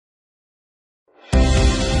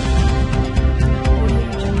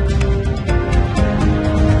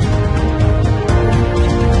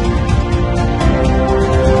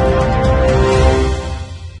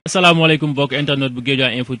asalaamaaleykum mbokk internet bu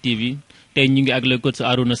guediawayeinfos TV tey ñu ngi ak le coach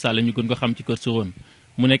Rone Sall ñu gën ko xam ci coach Rone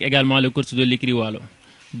mu nekk également le coach de l'écurie Waalo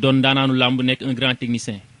doon daanaanu làmb nekk un grand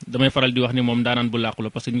technicien damay faral di wax ni moom daanaan bu làqu la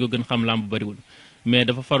parce que ñu ko gën xam làmb bariwul mais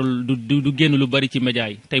dafa farul du génn lu bari ci média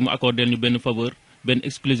yi tey mu accordé ñu benn faveur benn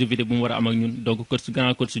exclusivité bu mu war a am ak ñun donc coach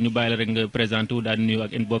grand coach ñu bàyyi la rek nga présenté wu daal di nuyu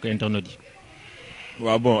ak mbokk internet yi.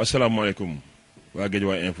 waaw bon asalaamaaleykum waa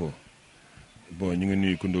guediawayeinfos bon ñu ngi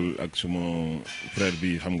nuyu Koundoul ak suma frère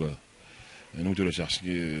bi xam nga nu mu tudd sax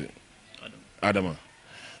Adama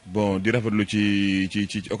bon di rafetlu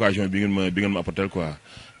ci occasion bi ngeen ma apporter quoi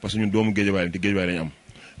parce que ñun doomu Guédiawaye te Guédiawaye lañu am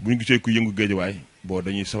bu ñu gisee ku yëngu Guédiawaye bon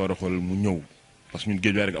dañuy sawar a xool mu ñëw parce que ñun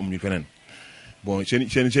Guédiawaye rek amuñu feneen bon seen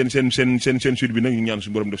suite bi nag ñu ñaan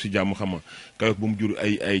suñu borom def si jàmm xam nga kayook bu mu jur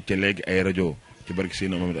ay ca léegi ay rajo ci barke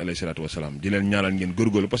Seydina Muhammad alayhi salaatu wasalaam di leen ñaanal ngeen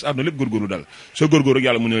góorgóorlu parce que àdduna lépp góorgóorlu daal soo góorgóorlu rek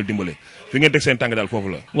yàlla mën na la dimbale fi ngeen teg seen tànk daal foofu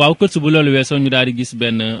la. waaw coach bu loolu weesoo ñu daal di gis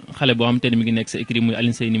benn xale boo xam te ne mi ngi nekk sa écurie muy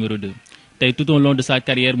Alioune Seye numéro 2 tey tout au long de sa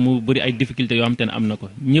carrière mu bëri ay difficultés yoo xam te ne am na ko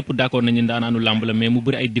ñëpp d'accord nañu daanaanu làmb la mais mu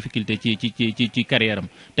bëri ay difficultés ci carrière am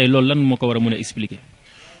tey loolu lan moo ko war a mën a expliquer.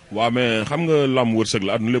 waaw mais xam nga làmb wërsëg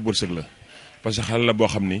la àdduna lépp wërsëg la parce que xale la boo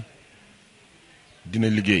xam ni dina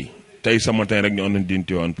liggéey tey sa matin rek ñu àndoon di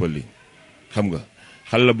Tivaouane Peulh yi xam nga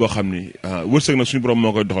xale la boo xam ni wërsëg nag suñu borom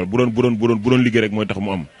moo koy doxal bu doon liggéey rek mooy tax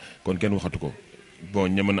mu am kon kenn waxatu ko bon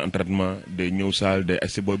ñeme na entraînement day ñëw saal day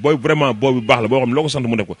assisté booy vraiment booy bu baax la boo xam ne loo ko sant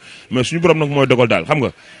mu def ko mais suñu borom nag mooy dogal daal xam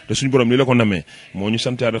nga te suñu borom ni la ko namee moo ñu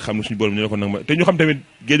sant yàlla xam ne suñu borom ni la ko namee te ñu xam tamit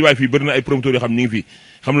Guédiawaye fii bëri na ay promoteurs yoo xam ñi ngi fi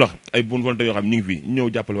xam la ay bonne volonté yoo xam ñi ngi fi ñëw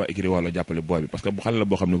jàppale waa écurie Waalo jàppale booy bi parce que bu xale la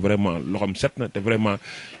boo xam ne vraiment loxoom set na te vraiment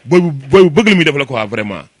booy bu bëgg li muy def la quoi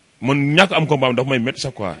vraiment man ñàkk am combat dafa may métti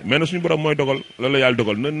sax quoi mais nag suñu borom mooy dogal loolu la yàlla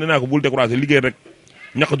dogal nee naa ko bul découragé liggéey rek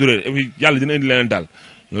ñàkk durée et puis yàlla dina indi leneen daal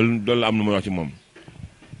loolu la am na may wax ci moom.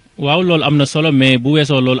 waaw loolu am na solo mais bu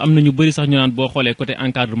weesoo loolu am na ñu bëri sax ñu naan boo xoolee côté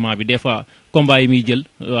encadrement bi des fois combat yi muy jël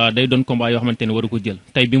waaw day doon combat yoo xamante ne waru ko jël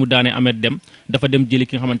tey bi mu daanee Ahmed Dem dafa dem jëli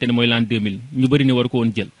ki nga xamante ne mooy l'an 2000 ñu bëri ne waru ko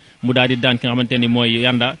woon jël mu daal di daan ki nga xamante ni mooy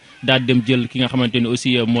Yanda daal di dem jël ki nga xamante ni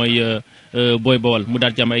aussi mooy Boy Bawal mu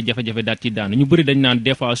daal ci am ay jafe-jafe daal ci daan ñu bëri dañ naan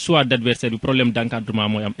des fois choix d'adversaire bi problème d'encadrement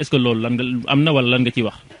mooy am est-ce que loolu lan nga am na wala lan nga ciy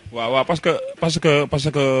wax. waaw parce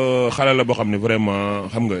que xale la boo xam ne vraiment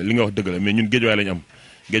xam nga li nga wax dëgg la mais ñun Guédiawaye lañu am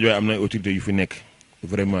Guédiawaye am na ay autorités yu fi nekk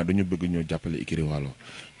vraiment dañu bëgg ñoo jàppale écurie Waalo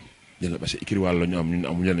parce que écurie Waalo la ñu am ñun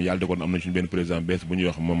amuñu leen yàlla defoon am na suñu benn président bees bu ñuy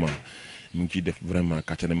wax moment mu ngi ciy def vraiment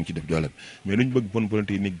kàttanam mu ngi ciy def dooleem mais dañu bëgg bonne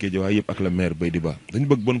volonté yi nekk Guédiawaye yëpp ak la maire Baydi Ba dañu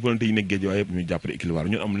bëgg bonne volonté yi nekk Guédiawaye yëpp ñu jàppale écurie Waalo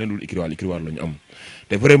ñun am leen dul écurie Waalo la ñu am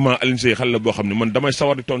te vraiment Alioune Seye xale la boo xam ne man damay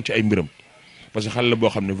sawar di toon ci ay mbiram parce que xale la boo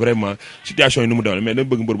xam ne vraiment situation yi nu mu demee mais dama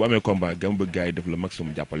bëgg mbër bu amee combat dama bëgg gars yi def le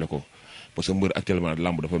maximum jàppale ko parce que mbër actuellement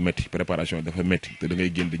lamb dafa métti préparation dafa métti te da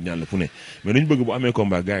ngay génn di ñaan la fu ne mais dañu bëgg bu amee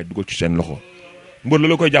combat gars yi dugal ci seen loxo mbër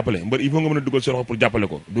la koy jàppale mbër il faut nga mën a dugal sa loxo pour jàppale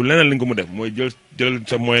ko du leneen lañ ko mu def mooy jël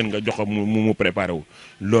sa moyen nga jox ko mu préparé wu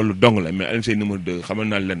loolu dong la mais Alioune Seye numéro 2 xamal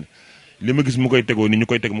naa leen li ma gis mu koy tegoo nii mu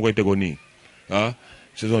koy tegoo nii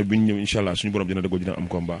saison bi ñu ñëw incha allah suñu borom dina dëggoo dina am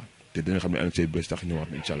combat te dina xam ne Alioune Seye bés tax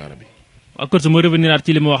ñëwaat na incha allah rabbi. waaw kon su ma revenir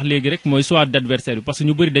ci li ma wax léegi rek mooy soit d'adversaire bi parce que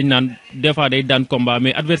ñu bëri dañ naan des fois day daan combat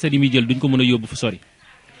mais adversaire yi muy jël duñ ko mën a yóbbu fu sori.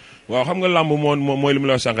 waaw xam nga làmb mooy li ma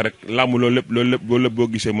la wax sànq rek làmb loolu lépp boo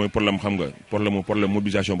gisee mooy problème xam nga problème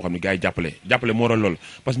mobilisation boo xam ne gars yi jàppale moo waral loolu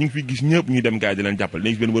parce que ñu ngi fi gis ñëpp ñuy dem gars yi di leen jàppale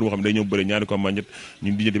dañu gis benn mbër boo xam ne day ñëw bëre ñaari combat ñett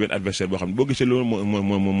ñu di jënd benn adversaire boo xam ne boo gisee loolu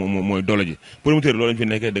mooy doole ji promoteur loolu lañu fi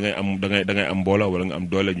nekkee da ngay am mbooloo wala nga am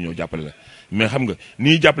doole ñu ñëw jàppale la mais xam nga ni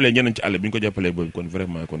ñuy jàppalee ñeneen ci àll bi ñu ko jàppalee boobu kon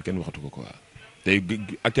vraiment kon kenn waxatu ko quoi tey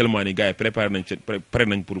actuellement nii gars yi préparé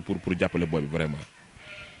nañ pour jàppale boobu vraiment.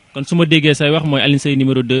 kon su ma déggee say wax mooy Alioune Seye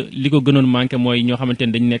numéro 2 li ko gënoon manqué mooy ñoo xamante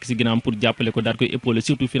ne dañu nekk ci ginnaawam pour jàppale ko daal koy épauler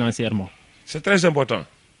surtout financièrement. c'est très important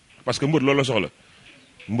parce que mbër loolu la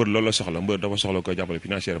soxla mbër dafa soxla koy jàppale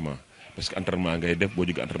financièrement parce que entraînement ngay def boo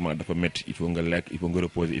jógee entraînement dafa métti il faut nga lekk il faut nga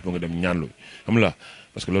reposer il faut nga dem ñaanlu xam la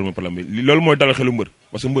parce que loolu mooy problème bi loolu mooy dalal xelu mbër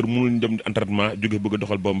parce que mbër mënul dem entraînement jóge bëgg a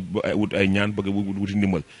doxal ba wut ay ñaan bëgg wuti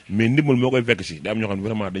ndimbal mais ndimbal moo koy fekk si da am ñoo xam ne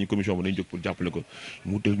vraiment dañu commission ba dañu jóg pour jàppale ko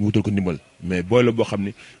mu wutal ko ndimbal mais booy la boo xam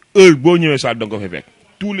ne heure boo ñëwee salle da nga ko fay fekk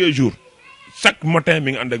tous les jours chaque matin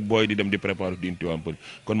mi ngi ànd ak booy di dem di préparer di Tivaouane Peulh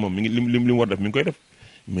kon moom mi ngi li mu war def mi ngi koy def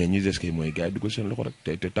mais ñi des kay mooy gars yi dugal seen loxo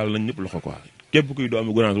rek te tal nañ ñëpp loxo quoi képp kuy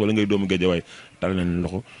doomu Gounass wala ngay doomu Guédiawaye tal nañ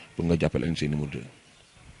loxo pour nga jàppale Alioune Seye numéro 2.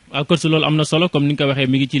 waaw kon su loolu am na solo comme ni nga ko waxee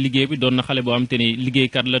mi ngi ci liggéey bi doon na xale boo xam te ni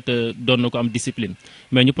liggéeykat la te doon na ko am discipline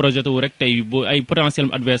mais ñu projeté wu rek tey bu ay potentiel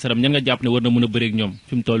adversaire am ñan nga jàpp ne war na mën a bëreeg ñoom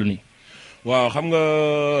fi mu toll nii. waaw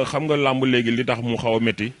xam nga làmb léegi li tax mu xaw a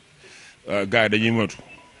métti gars yi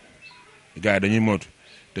dañuy moytu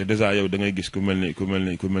te dèjà yow da ngay gis ku mel ni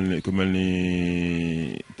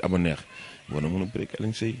ama neex war na mën a bëre ak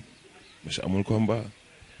Alioune Seye parce que amul combat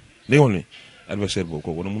li nga wax ni adversaire boobu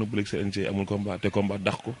kooku war na mën a bëre ak Alioune Seye amul combat te combat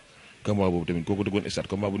dàq ko combat boobu tamit kooku dëggoon stade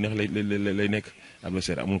combat bu neex lay nekk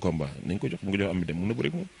adversaire amul combat nañ ko jox bu ko jox am bi dem mën na bëre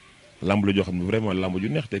ak moom lamb la joo xam ne vraiment lamb ju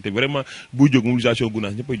neex te vraiment buy jóg mobilisation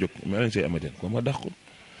gunaas ñëppay jóg mais Alioune Seye amateen combat dàq ko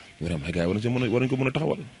vraiment gars yi war nañ ko mën a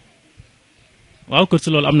taxawal. waaw kër si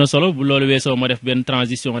loolu am na solo bu loolu weesoo ma def benn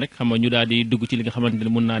transition rek xam nga ñu daal di dugg ci li nga xamante ne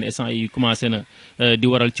mun naa ne instant yi commencé na di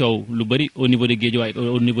waral coow lu bëri au niveau de Guédiawaye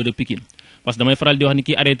au niveau de Pikine parce que damay faral di wax ni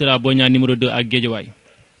kii arrêtera Boy Niang numéro 2 ak Guédiawaye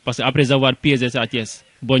parce que après avoir piégé Sa Thiès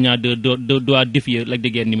Boy Niang 2 doit défier Lac de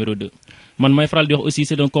Guiers numéro 2 man may faral di wax aussi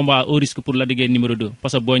c'est un combat au risque pour Lac de Guiers numéro 2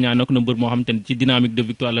 parce que Boy Niang nekk na mbër moo xam te ne ci dynamique de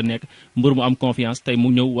victoire la nekk mbër mu am confiance tey mu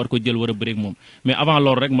ñëw war ko jël war a bëreek moom mais avant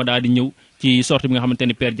loolu rek ma daal di ñëw ci sortie bi nga xamante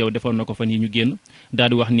ni Père Diaw defoon na ko fan yi ñu génn daal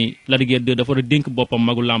di wax ni Lac de Guiers 2 dafa war a dénk boppam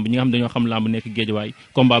magu lamb ñi nga xam dañoo xam lamb nekk Guédiawaye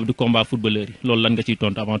combat bi du combat footballeur yi loolu lan nga ciy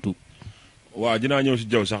tontu avant tout. waaw dinaa ñëw si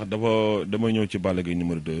Diaw sax damay ñëw ci Balla Gaye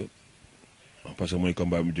numéro 2 parce que mooy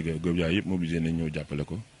combat bi mu jógee Guédiawaye yëpp mobilisé nañ ñëw jàppale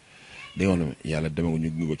ko da nga wax ne yàlla demagu ñu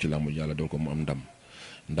gunge ko ci lamb yàlla doon ko mu am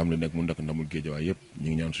ndam li nekk mu nekk ndamul Guédiawaye yëpp ñu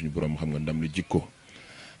ngi ñaan suñu borom xam nga ndam li jikko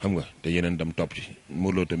xam nga te yeneen ndam topp ci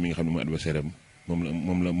Modou Lo tam mi nga xam ne mooy adversaire am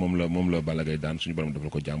moom la Balla Gaye daan suñu borom def la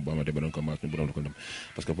ko jàmm bu amatee beneen combat suñu borom la ko ndam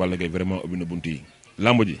parce que Balla Gaye vraiment ubbi na bunt yi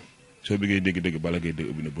lamb ji soo bëggee dégg-dégg Balla Gaye de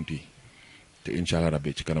ubbi na bunt yi te incha allah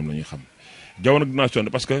rabbi ci kanam la ñuy xam Diaw nag dinaa sonn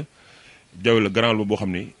parce que Diaw la grand la boo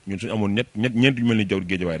xam ne ñun suñu amoon ñeent yu mel ni Diaw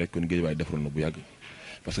Guédiawaye rek kon Guédiawaye defaroon na bu yàgg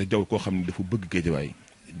parce que Diaw koo xam ne dafa bëgg Guédiawaye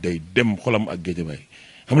day dem xolam ak Guédiawaye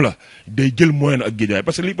xam la day jël moyen ak Guédiawaye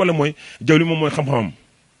parce que li problème mooy Diaw li moom mooy xam-xamam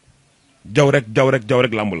Diaw rek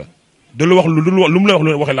lamb la da lu wax lu mu la wax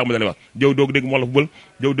lu waxee lamb la lay wax Diaw doog dégg mu wax la football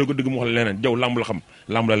Diaw doog dégg mu wax la leneen Diaw lamb la xam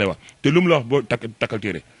lamb la lay wax te lu mu la wax boo takkal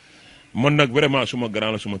téere man nag vraiment suma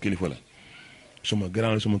grand la suma kilifa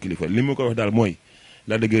li ma ko wax daal mooy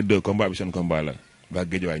Lac de Guiers 2 combat bi seen combat la waa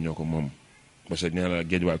Guédiawaye ñoo ko moom parce que nee la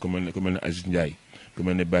Guédiawaye ku mel ne Aziz Ndiaye ku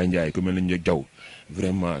mel ne Baye Ndiaye ku mel ne Diaw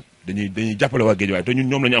vraiment dañuy jàppale waa Guédiawaye te ñun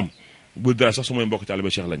ñoom la ñu am bu dara sax sumay mbokk taalibe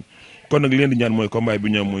Cheikh lañ kon nag li leen di ñaan mooy combat bi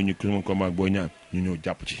ñoom mooy ñu suma combat ak Boy Niang ñu ñëw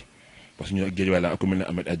jàpp ci parce que ñu ak Guédiawaye la ak ku mel ne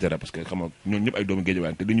Ahmed Aïdara parce que xam nga ñoom ñëpp ay doomu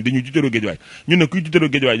Guédiawaye te dañuy tutaroo Guédiawaye ñun nag kuy tutaroo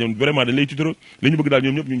Guédiawaye ñoom vraiment dañ lay tutaroo li ñu bëgg daal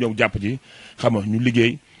ñoom ñëpp ñu ñëw jàpp ci xam nga ñu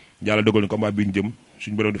liggéey yàlla dogal ni combat bi ñu jëm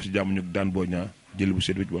suñu borom def si jàmm ñu daan Boy Niang jël bu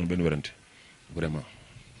seet wicc woon benn werante vraiment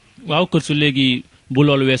waaw kër su léegi bu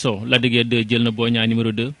loolu weesoo Lac de Guiers 2 jël na Boy Niang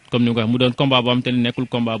numéro 2 comme ni nga ko wax mu doon combat boo xam te ne nekkul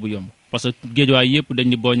combat bu yomb parce que Guédiawaye yëpp dañ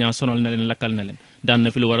ni Boy Niang sonal na leen lakkal na leen daan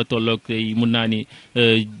na fi lu war a tolloog tey mun naa ni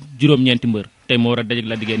juróom-ñeenti mbër tey moo war a dajeek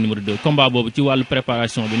Lac de Guiers numéro 2 combat boobu ci wàllu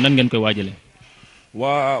préparation bi nan ngeen koy waajalee.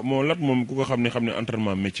 waa moom Lat moom ku ko xam ne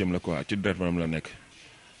entraînement métier am la quoi ci directement am la nekk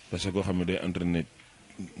parce que koo xam ne day entraîné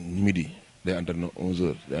midi day entraîné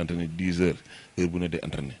 11h day entraîné 10h heure bu ne day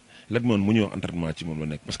entraîné Lat moom mu ñuy wax entraînement ci moom la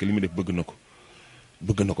nekk parce que li muy def bëgg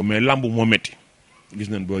na ko mais lamb moo metti gis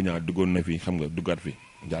nañ Boy Niang duggoon na fi xam nga duggaat fi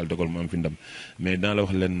jaal dogal mu am fi ndam mais daan la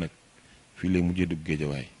wax leen nag fii lay mujjee dugg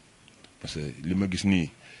Guédiawaye parce que li ma gis nii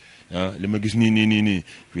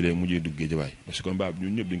fii lay mujjee dugg Guédiawaye parce que combat bi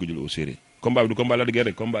ñun ñëpp dañu ko jël au sérieux combat bi du combat Lac de Guiers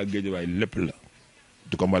rek combat Guédiawaye lépp la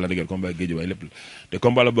du combat Lac de Guiers combat Guédiawaye lépp la te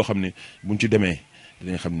combat la boo xam ne buñ ci demee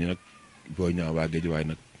dinañ xam ni nag Boy Niang waa Guédiawaye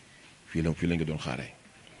nag fii la nga doon xaaree.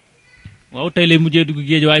 waaw tey lay mujjee dugg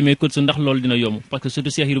Guédiawaye mais coach ndax loolu dina yomb parce que surtout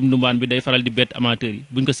Cheikh Yérim Ndumbaan bi day faral di bett amateurs yi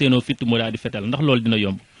buñ ko séenoo fitt moo daal di fetal ndax loolu dina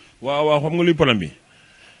yomb. waaw xam nga luy problème bi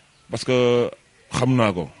parce que xam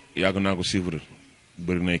naa ko yàgg naa ko suivre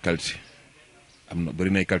bëri nay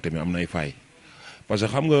qualité mais am na ay faay parce que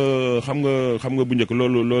xam nga bu njëkk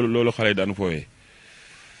loolu xale yi daan foowee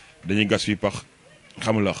dañuy gas fi pax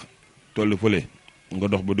xam la tollu fële nga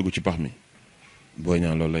dox ba dugg ci pax mi Boy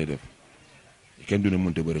Niang loolu lay def kenn du ne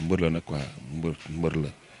mënte bëri mbër la nag quoi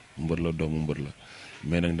mbër la doomu mbër la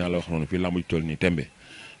mais nag daa la wax noonu fii làmb ji toll nii tembe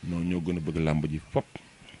noonu ñoo gën a bëgg làmb ji fop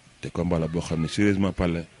te combat la boo xam ne sérieusement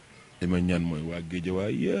parlé li ma ñaan mooy waa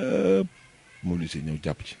Guédiawaye yëpp mobilisé ñëw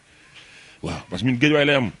jàpp ci waaw parce que ñun Guédiawaye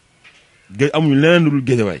lay am amuñu leneen lu dul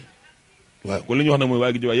Guédiawaye waaw kon li ñu wax nag mooy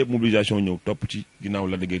waa Guédiawaye yëpp mobilisation ñëw topp ci ginnaaw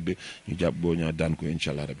la dëgg de ñu jàpp Boy Niang daan ko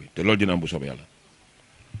incha allah rabbi te loolu dina am bu soobee yàlla.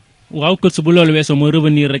 waaw kër su bu loolu weesoo mooy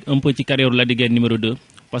revenir rek un peu ci carrière Lac de Guiers numéro 2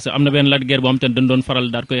 parce que am na benn Lac de Guiers boo xam te ne dañ doon faral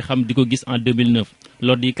daal koy xam di ko gis en 2009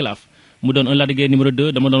 lors du CLAF mu doon un Lac de Guiers numéro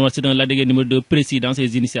 2 dama doon wax c'est un Lac de Guiers numéro 2 précis dans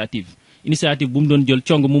ses initiatives initiative bu mu doon jël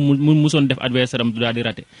cong mu musoon def adversaire am du daal di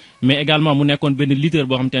raté mais également mu nekkoon benn lutteur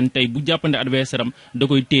boo xam te ne tey bu jàppande adversaire am da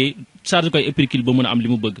koy téye charge koy épicule ba mën a am li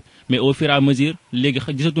mu bëgg mais au fur et à mesure léegi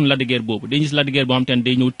gisatuñ Lac de Guiers boobu day gis Lac de Guiers boo xam te ne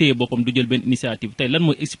day ñëw téye boppam du jël benn initiative tey lan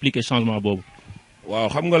mooy expliquer changement boobu. waaw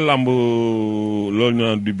xam nga làmb loolu ñu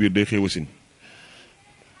naan du biir day xew sin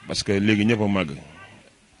parce que léegi ñëpp a màgg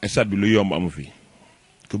stade bi lu yomb amu fi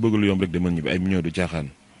ku bëgg lu yomb rek demal ñibbi ay millions du caaxaan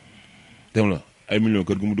dem la ay millions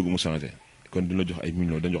kër gu mu dugg mu changé kon dina jox ay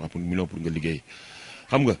millions dañu jox ay millions pour nga liggéey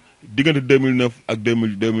xam nga diggante 2009 ak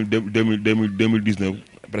 2019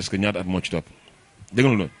 presque ñaata at moo ci topp dégg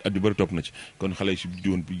nga loolu at yu bëri topp na ci kon xale yi si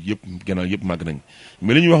jiwoon bi yëpp gannaaw yëpp màgg nañ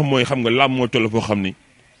mais li ñuy wax mooy xam nga làmb moo toll foo xam ni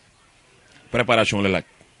préparation la laaj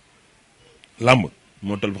làmb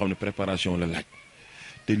moo toll foo xam ne préparation la laaj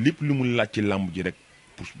te lépp lu mu laaj ci làmb ji rek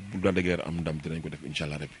pour bu Lac de Guiers am ndam dinañ ko def incha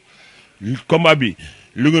allah rabbi combat bi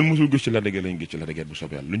lu ngeen musul gis ci Lac de Guiers lañu gis ci Lac de Guiers bu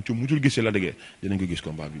soobee yàlla lu ñu ci musul gis ci Lac de Guiers dinañ ko gis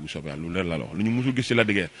combat bi bu soobee yàlla lu leer la wax lu ñu musul gis ci Lac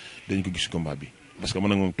de Guiers dañ ko gis combat bi parce que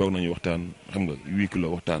man ak moom toog nañu waxtaan xam nga 8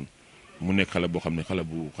 kilos waxtaan mu nekk xale boo xam ne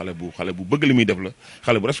xale bu bëgg li muy def la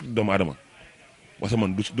xale bu respecté doomu aadama parce que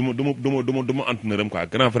man du ma entraîneur am quoi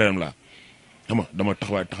grand frère am laa xam nga dama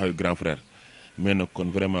taxawaay grand frère mais nag kon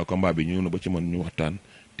vraiment combat bi ñëw na ba ci man ñu waxtaan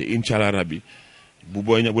te incha allah rabbi bu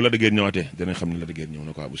booy ñëw bu Lac de Guiers ñëwaatee danañ xam ne Lac de Guiers ñëw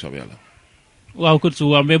na quoi bu soobee yàlla. waaw kër su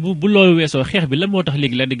waaw mais bu loolu weesoo xeex bi lan moo tax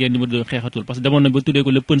léegi Lac de Guiers numéro 2 xeexatul parce que demoon na ba tuddee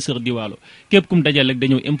ko le puncheur di waalo képp kum dajal rek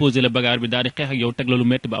dañoo imposer la bagarre bi daal di xeex ak yow teg la lu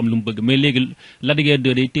métti ba am lu mu bëgg mais léegi Lac de Guiers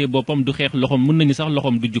 2 day téye boppam du xeex loxom mën nañu sax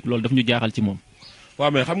loxom du jug loolu daf ñu jaaxal ci moom.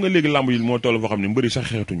 waaw mais xam nga léegi lamb yi moo toll foo xam ne mbëri sax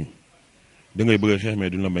xeexatuñu da ngay bëgg a xeex mais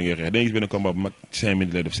duñu la may ngay xeex da ngay gis benn combat bu mag 5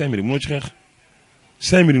 minutes lay def 5 minutes mënoo ci xeex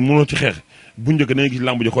 5 minutes mënoo ci xeex bu njëkk da ngay gis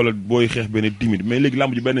lamb ji xoolal booy xeex benn 10 minutes mais léegi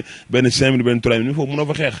lamb ji benn 5 minutes benn 3 minutes foofu mënoo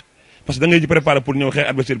fa xeex parce que da ngay ji préparé pour ñëw xeex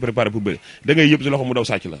adversaire préparé pour bëri da ngay yëpp si loxo mu daw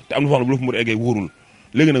sàcc la te am na foo xam ne bu la fa mu eggee wóorul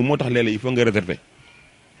léegi nag moo tax léeg-léeg il faut nga réserver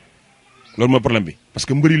loolu mooy problème bi parce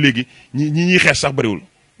que mbëri léegi ñiy xeex sax bëriwul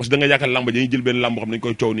parce que da nga yaakaar lamb ji dañuy jël benn lamb xam ne dañu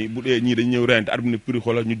koy coow nii bu dee ñii dañu ñëw reyante arbitre prix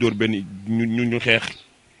xoolal ñu dóor benn ñu xeex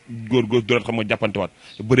góor dóorat xam nga jàppantewaat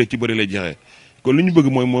bëree ci bëri lay jeexee kon li ñu bëgg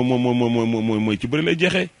mooy ci bëri lay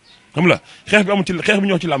jeexee xam la xeex bi amul ci xeex bi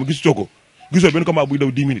ñu wax ci lamb gisutoo ko gisoo benn combat buy daw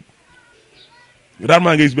 10 minutes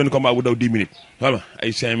rarement nga gis benn combat bu daw 10 minutes xam nga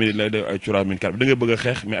ay 5 minutes lay daw ay 3 minutes 4 da ngay bëgg a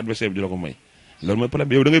xeex mais adversaire bi du la ko may loolu mooy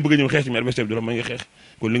problème yow da ngay bëgg a ñëw xeex ci mais adversaire bi du la may nga xeex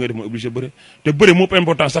kon li nga def mooy obligé bëre te bëre moo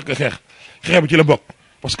important sax que xeex bi ci la bokk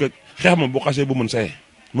parce que xeex moom boo xasee ba mën saye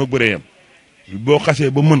moo bëree yam boo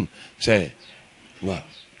xasee ba mën saye waaw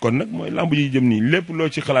kon nag mooy lamb yi jëm nii lépp loo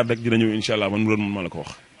ci xalaat rek dina ñëw incha allah man loolu maa la ko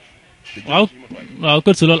wax. waaw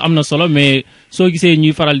kër si loolu am na solo mais soo gisee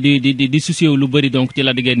ñuy faral di soucier lu bëri donc ci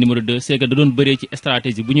Lac de Guiers numéro 2 c'est que da doon bëree ci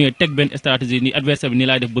stratégie bu ñëwee teg benn stratégie ni adversaire bi ni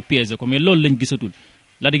laay def ba piéger ko mais loolu lañ gisatul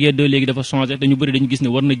Lac de Guiers 2 léegi dafa changé dañu bëri dañu gis ne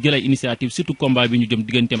war na jël ay initiative surtout combat bi ñu jëm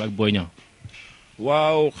digganteem ak Boy Niang.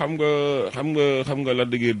 waaw xam nga Lac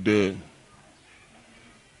de Guiers 2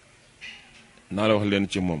 naa la wax leen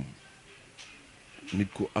ci moom nit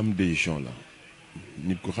ku am décision la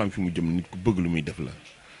nit ku xam fi mu jëm nit ku bëgg lu muy def la.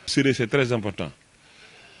 sérieux c'est très important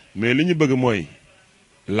mais li ñu bëgg mooy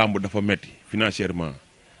lamb dafa metti financièrement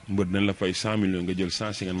mbër nañ la fay 100 millions nga jël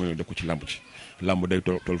 150 millions def ko ci lamb ci lamb day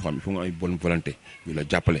toll xam il faut nga ay bonne volonté yu la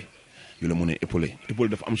jàppale yu la mën a épaulé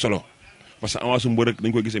dafa am solo parce que avance mbër rek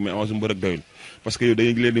dañu koy gisee mais avance mbër rek doyul parce que yow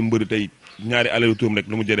dañuy leen di mbër tey ñaari aller-retour rek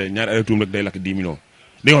lu mu jëree ñaari aller-retour rek day lakk 10 millions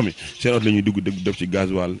di nga xam ne seen ot la ñuy dugg def ci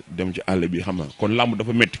gasoil dem ci àll bi xam nga kon lamb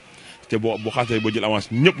dafa metti te boo xasee ba jël avance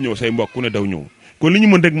ñëpp ñëw say mbokk ku ne daw ñëw kon li ñu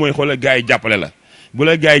mën rek mooy xoolal gars yi jàppale la bu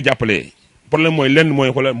la gars yi jàppalee problème mooy lenn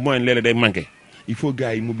mooy xoolal moyen léeg-léeg day manqué il faut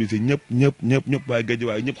gars yi mobiliser ñëpp waa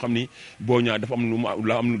Guédiawaye ñëpp xam ni Boy Niang dafa am lu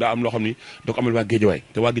mu daa am loo xam ni da ko amal waa Guédiawaye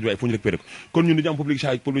te waa Guédiawaye il faut ñu récupérer ko kon ñun dañu am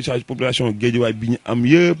population Guédiawaye bi ñu am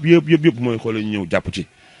yëpp mooy xoolal ñu ñëw jàpp ci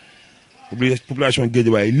population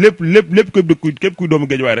Guédiawaye lépp képp kuy doomu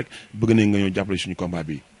Guédiawaye rek bëgg nañ nga ñëw jàppale suñu combat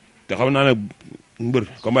bi te xam naa ne mbër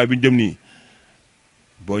combat bi ñu jëm nii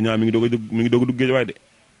Boy Niang mi ngi doog a dugg Guédiawaye de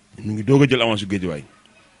mi ngi doog a jël avance su Guédiawaye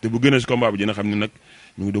te bu gënee si combat bi dina xam ne nag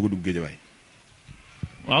mi ngi doog a dugg Guédiawaye.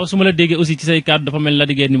 waaw su ma la déggee aussi ci say cadre dafa mel Lac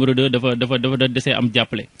de Guiers numéro 2 dafa desee am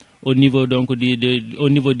jàppale au niveau donc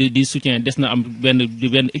du soutien des na am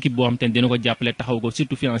benn équipe boo xam te ne dina ko jàppale taxaw ko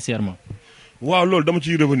surtout financièrement. waaw loolu dama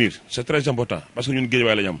ciy revenir c'est très important parce que ñun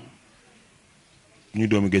Guédiawaye la ñu am ñuy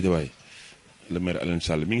doomu Guédiawaye le maire Alioune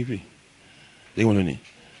Sall mi ngi fi dégg nga ni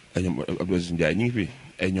ay ñoom Abdou Aziz Ndiaye ñu ngi fi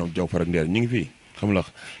ay ñoom Diaw Farak Ndeer ñu ngi fi xam la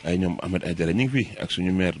ay ñoom Ahmed Aïdara ñu ngi fi ak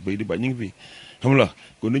suñu maire Baydi Ba ñu ngi fi xam la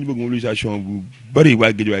kon dañu bëgg mobilisation bu bari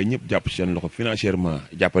waa Guédiawaye ñëpp jàpp ci seen loxo financièrement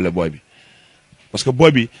jàppale booy bi parce que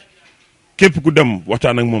booy bi képp ku dem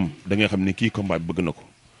waxtaan ak moom da ngay xam ne kii combat bi bëgg na ko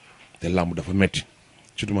te làmb dafa metti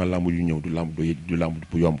surtout làmb yu ñëw du làmb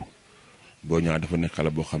bu yomb boo ñaa dafa nekk xale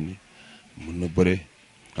boo xam ni mën na bëre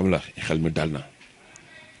xam la xel mi dal na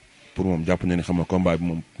pour moom jàpp na ne xam nga combat bi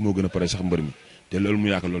moom moo gën a pare sax mbër mi te loolu mu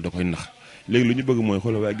yaakaar loolu da koy nax léegi lu ñu bëgg mooy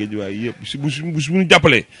xoolal waa géej waaye yëpp bu ñu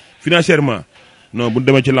jàppalee financièrement non bu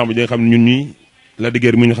demee ci làmb di nga xam ne ñun ñii la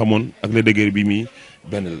dëgër mi ñu xamoon ak la dëgër bi mi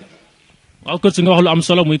benn la. waaw kër si nga wax lu am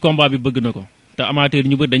solo muy combat bi bëgg na ko te amateur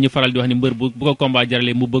ñu bëri dañuy faral di wax ni mbër bu ko combat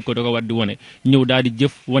jaralee mu bëgg ko da ko war di wane ñëw daal di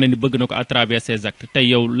jëf wane ni bëgg na ko à travers ses actes tey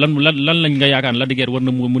yow lan lañ nga yaakaar la dëgër war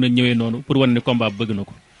na mën a ñëwee noonu pour wane ni combat bi bëgg na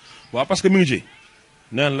ko. waaw parce que mi ngi ci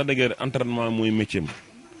naan la dëgër entraînement mooy métier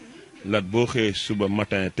lat boo xëyee suba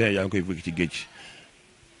matin te yaa ngi koy fekk ci géej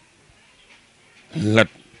lat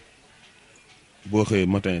boo xëyee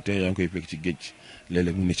matin te yaa ngi koy fekk ci géej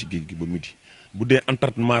léeg-léeg mu ne ci géej gi ba midi bu dee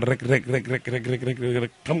entraînement rek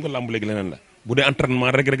xam nga làmb léegi leneen la bu dee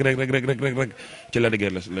entraînement rek ci la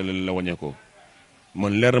dëgër la wàññeekoo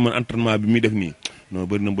man leer na man entraînement bi muy def nii non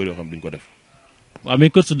bëri na mbër yoo xam duñ ko def. waaw mais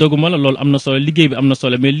coach doguma la loolu am na solo liggéey bi am na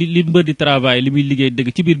solo mais li mbër di travail li muy liggéey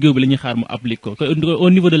dëgg ci biir géew bi la ñuy xaar mu applique ko au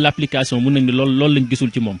niveau de l' application mun nañ ni loolu lañ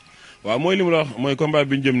gisul ci moom. waaw mooy li mu la wax mooy combat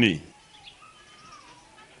bi ñu jëm nii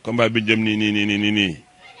nii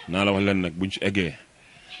naa la wax leen nag buñ ci eggee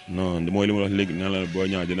non mooy li mu la wax léegi naa la boo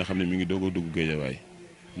ñaaw dina xam ne mi ngi doog a dugg géejawaay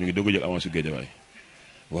mi ngi doog a jël avance géejawaay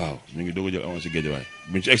waaw mi ngi doog a jël avance géejawaay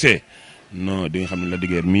buñ ci egsee non di nga xam ne la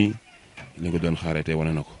diggeer mii li nga ko doon xaaree te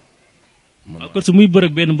wane na ko. waaw kon su muy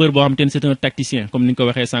bërëg benn mbër boo xam te ne c'est un tacticien comme ni nga ko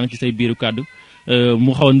waxee sànq ci say biiru kàddu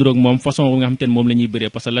mu xaw a niroog moom façon nga xam te ne moom la ñuy bëree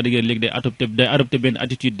parce que la dëgër léegi day adopté benn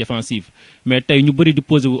attitude défensive mais tey ñu bëri di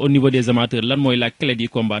posé wu au niveau des amateurs lan mooy la clé du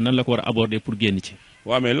combat nan la ko war a aborder pour génn ci.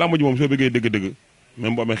 waaw mais lamb ji moom soo bëggee dëgg-dëgg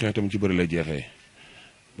même bu amee xeex tamit ci bëri lay jeexee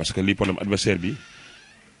parce que lii problème adversaire bi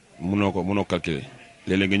mënoo calculer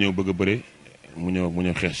léeg-léeg nga ñëw bëgg a bëre mu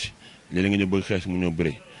ñëw xeex si léeg-léeg nga ñëw bëgg xeex si mu ñëw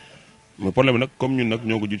bëre mais problème nag comme ñun nag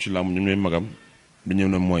ñoo ko jut ci làmb ñun ñooy magam dañu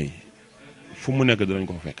ne mooy fu mu nekk danañ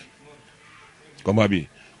ko fa fekk combat bi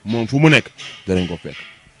moom fu mu nekk danañ ko fekk.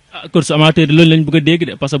 ah course amateur loolu lañ bëgg a dégg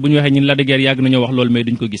de parce que bu ñu waxee ñun Lac de Guiers yàgg nañoo wax loolu mais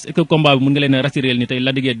duñ ko gis est-ce que combat bi mun nga leen a rassurer ni tey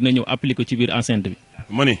Lac de Guiers dina ñëw appliquer ko ci biir enceinte bi.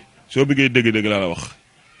 ma ni soo bëggee dégg-dégg laa la wax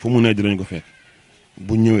fu mu nekk dinañ ko fekk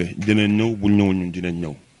bu ñëwee dinañ ñëw bu ñëwul ñun dinañ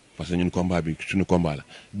ñëw parce que ñun combat bi suñu combat la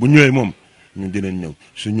bu ñëwee moom ñun dinañ ñëw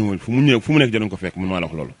su ñëwul fu mu nekk dinañ ko fekk man maa la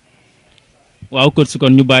wax loolu. waaw coach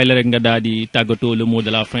kon ñu bàyyi la rek nga daal di tàggatoo le mot de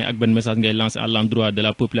la fin ak benn message ngay lancé à l'endroit de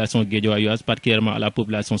la population guédiawayoise particulièrement à la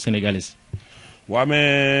population sénégalaise. waaw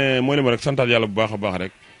mais mooy li ma rek santaat yàlla bu baax a baax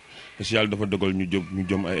rek parce que yàlla dafa dogal ñu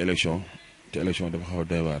jëm ay élection te élection dafa xaw a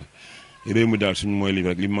doy waar réew mi daal suñu mooy li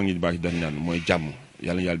rek li mag ñi baax ci daan ñaan mooy jàmm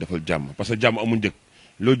yàlla defal jàmm parce que jàmm amul njëkk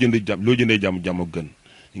loo jëndee jàmm jàmm ak gën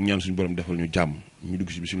ñu ñaan suñu borom defal ñu jàmm ñu dugg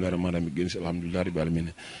si bisimilah rahmaani rahiim génn si alhamdulilah rabbil alamin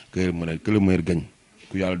que le meilleur gagne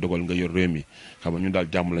ku yàlla dogal nga yor réew mi xam nga ñun daal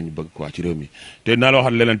jàmm lañu bëgg quoi ci réew mi te naa la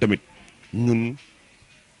waxaat leneen tamit ñun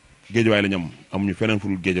géejawaay lañu am amuñu feneen fu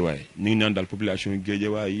dul géejawaay ñu ngi ñaan daal population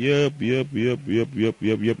géejawaay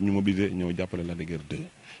yëpp ñu mobiliser ñëw jàppale Lac de Guiers 2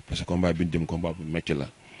 parce que combat bi ñu jëm combat bu métti la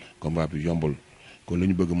combat bi yombul kon li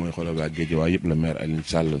ñu bëgg mooy xoolal waa géejawaay yëpp la maire Alioune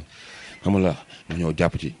Sall xam nga la ñëw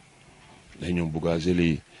jàpp ci day ñoom bugga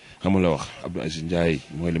geli xam nga la wax Abdou Aziz Ndiaye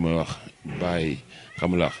mooy li may wax Baye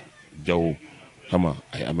xam nga la Jaw xam nga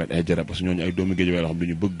ay Ahmed ay Jara parce que ñooñu ay doomu géejawaay la xam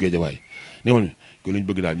dañu bëgg géejawaay ni ma ko lañu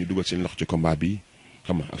bëgg daal ñu dugal seen loxo ci combat bi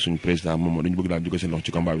xam nga ak suñu président moom dañu bëgg daal dugal seen loxo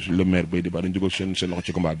ci combat bi suñu le maire bay di ba dañu dugal seen loxo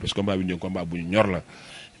ci combat bi parce que combat bi ñu combat bu ñu ñor la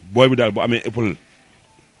booy bi daal bu amee épaule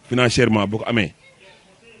financièrement bu ko amee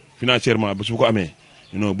ba su ko amee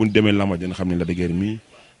non bu ñu demee lamba dina xam ne Lac de Guiers mi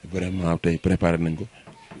vraiment tey préparé nañ ko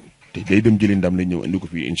te day dem jëli ndam lañ ñëw indi ko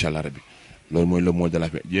fii incha allah rabbi loolu mooy le mot de la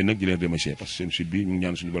fin yéen nag di leen remercier parce que seen suite bi ñu ngi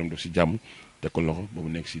ñaan suñu borom def si jàmm teg ko loxo ba mu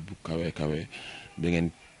nekk si bu kawee da ngeen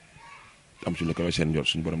am suñu kawee seen njort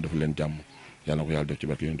suñu borom dafa leen jàmm yàlla na ko yàlla def ci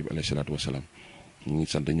barke yonent bi alayhi salaatu wasalaam ñu ngi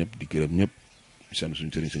sant ñëpp di gërëm ñëpp di sant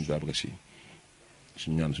suñu sëriñ sëñ Babacar Si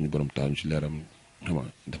suñu ñaan suñu borom taal ñu si leeram xam nga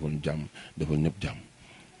defal ñu jàmm defal ñëpp jàmm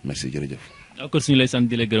merci jërëjëf. d'accord suñu lay sant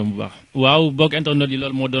di la gërëm bu baax waaw bokk internet yi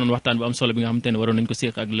loolu moo doonoon waxtaan bu am solo bi nga xamante ne waroon nañu ko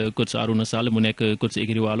séq ak le coach Arouna Sall mu nekk coach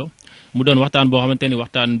écurie Waalo mu doon waxtaan boo xamante ni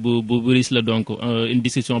waxtaan bu riche la donc une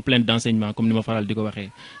discussion pleine d'enseignement comme ni ma faral di ko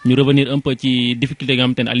waxee ñu revenir un peu ci difficulté nga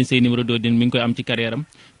xamante ne Alioune Seye numéro 2 din mi ngi koy am ci carrière am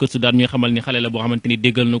coach daal ñuy xamal ni xale la boo xamante ni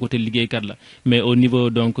déggal na ko te liggéeykat la mais au niveau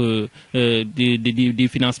donc di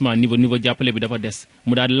financement niveau jàppale bi dafa des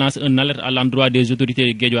mu daal di lancer un alerte à l'endroit des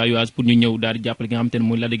autorités guédiawayoises pour ñu ñëw daal di jàppale ki nga xamante ne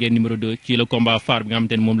mooy Lac de Guiers numéro 2 ci le combat phare bi nga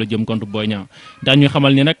xamante ne moom la jëm contre Boy Niang daañu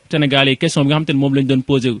xamal ni nag Sénégalais yi question bi nga xamante ne moom lañ doon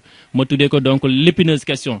posé ma tuddee ko donc l'épineuse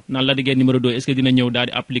question naan Lac de Guiers numéro 2 est-ce que dina ñëw daal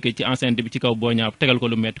di appliquer ci enceinte bi ci kaw Boy Niang tegal ko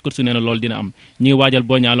lu métti course nee na loolu dina am ñi ngi waajal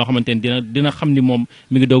Boy Niang loo xamante ne dina xam ni moom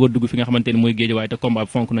mi ngi doog a dugg fi nga xamante ne mooy Guédiawaye te combat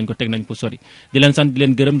bi fonk nañ ko teg nañ ko sori di leen sant di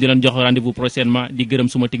leen gërëm di leen jox rendez-vous prochainement di gërëm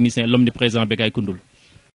suma technicien l'omniprésent Bekay Koundoul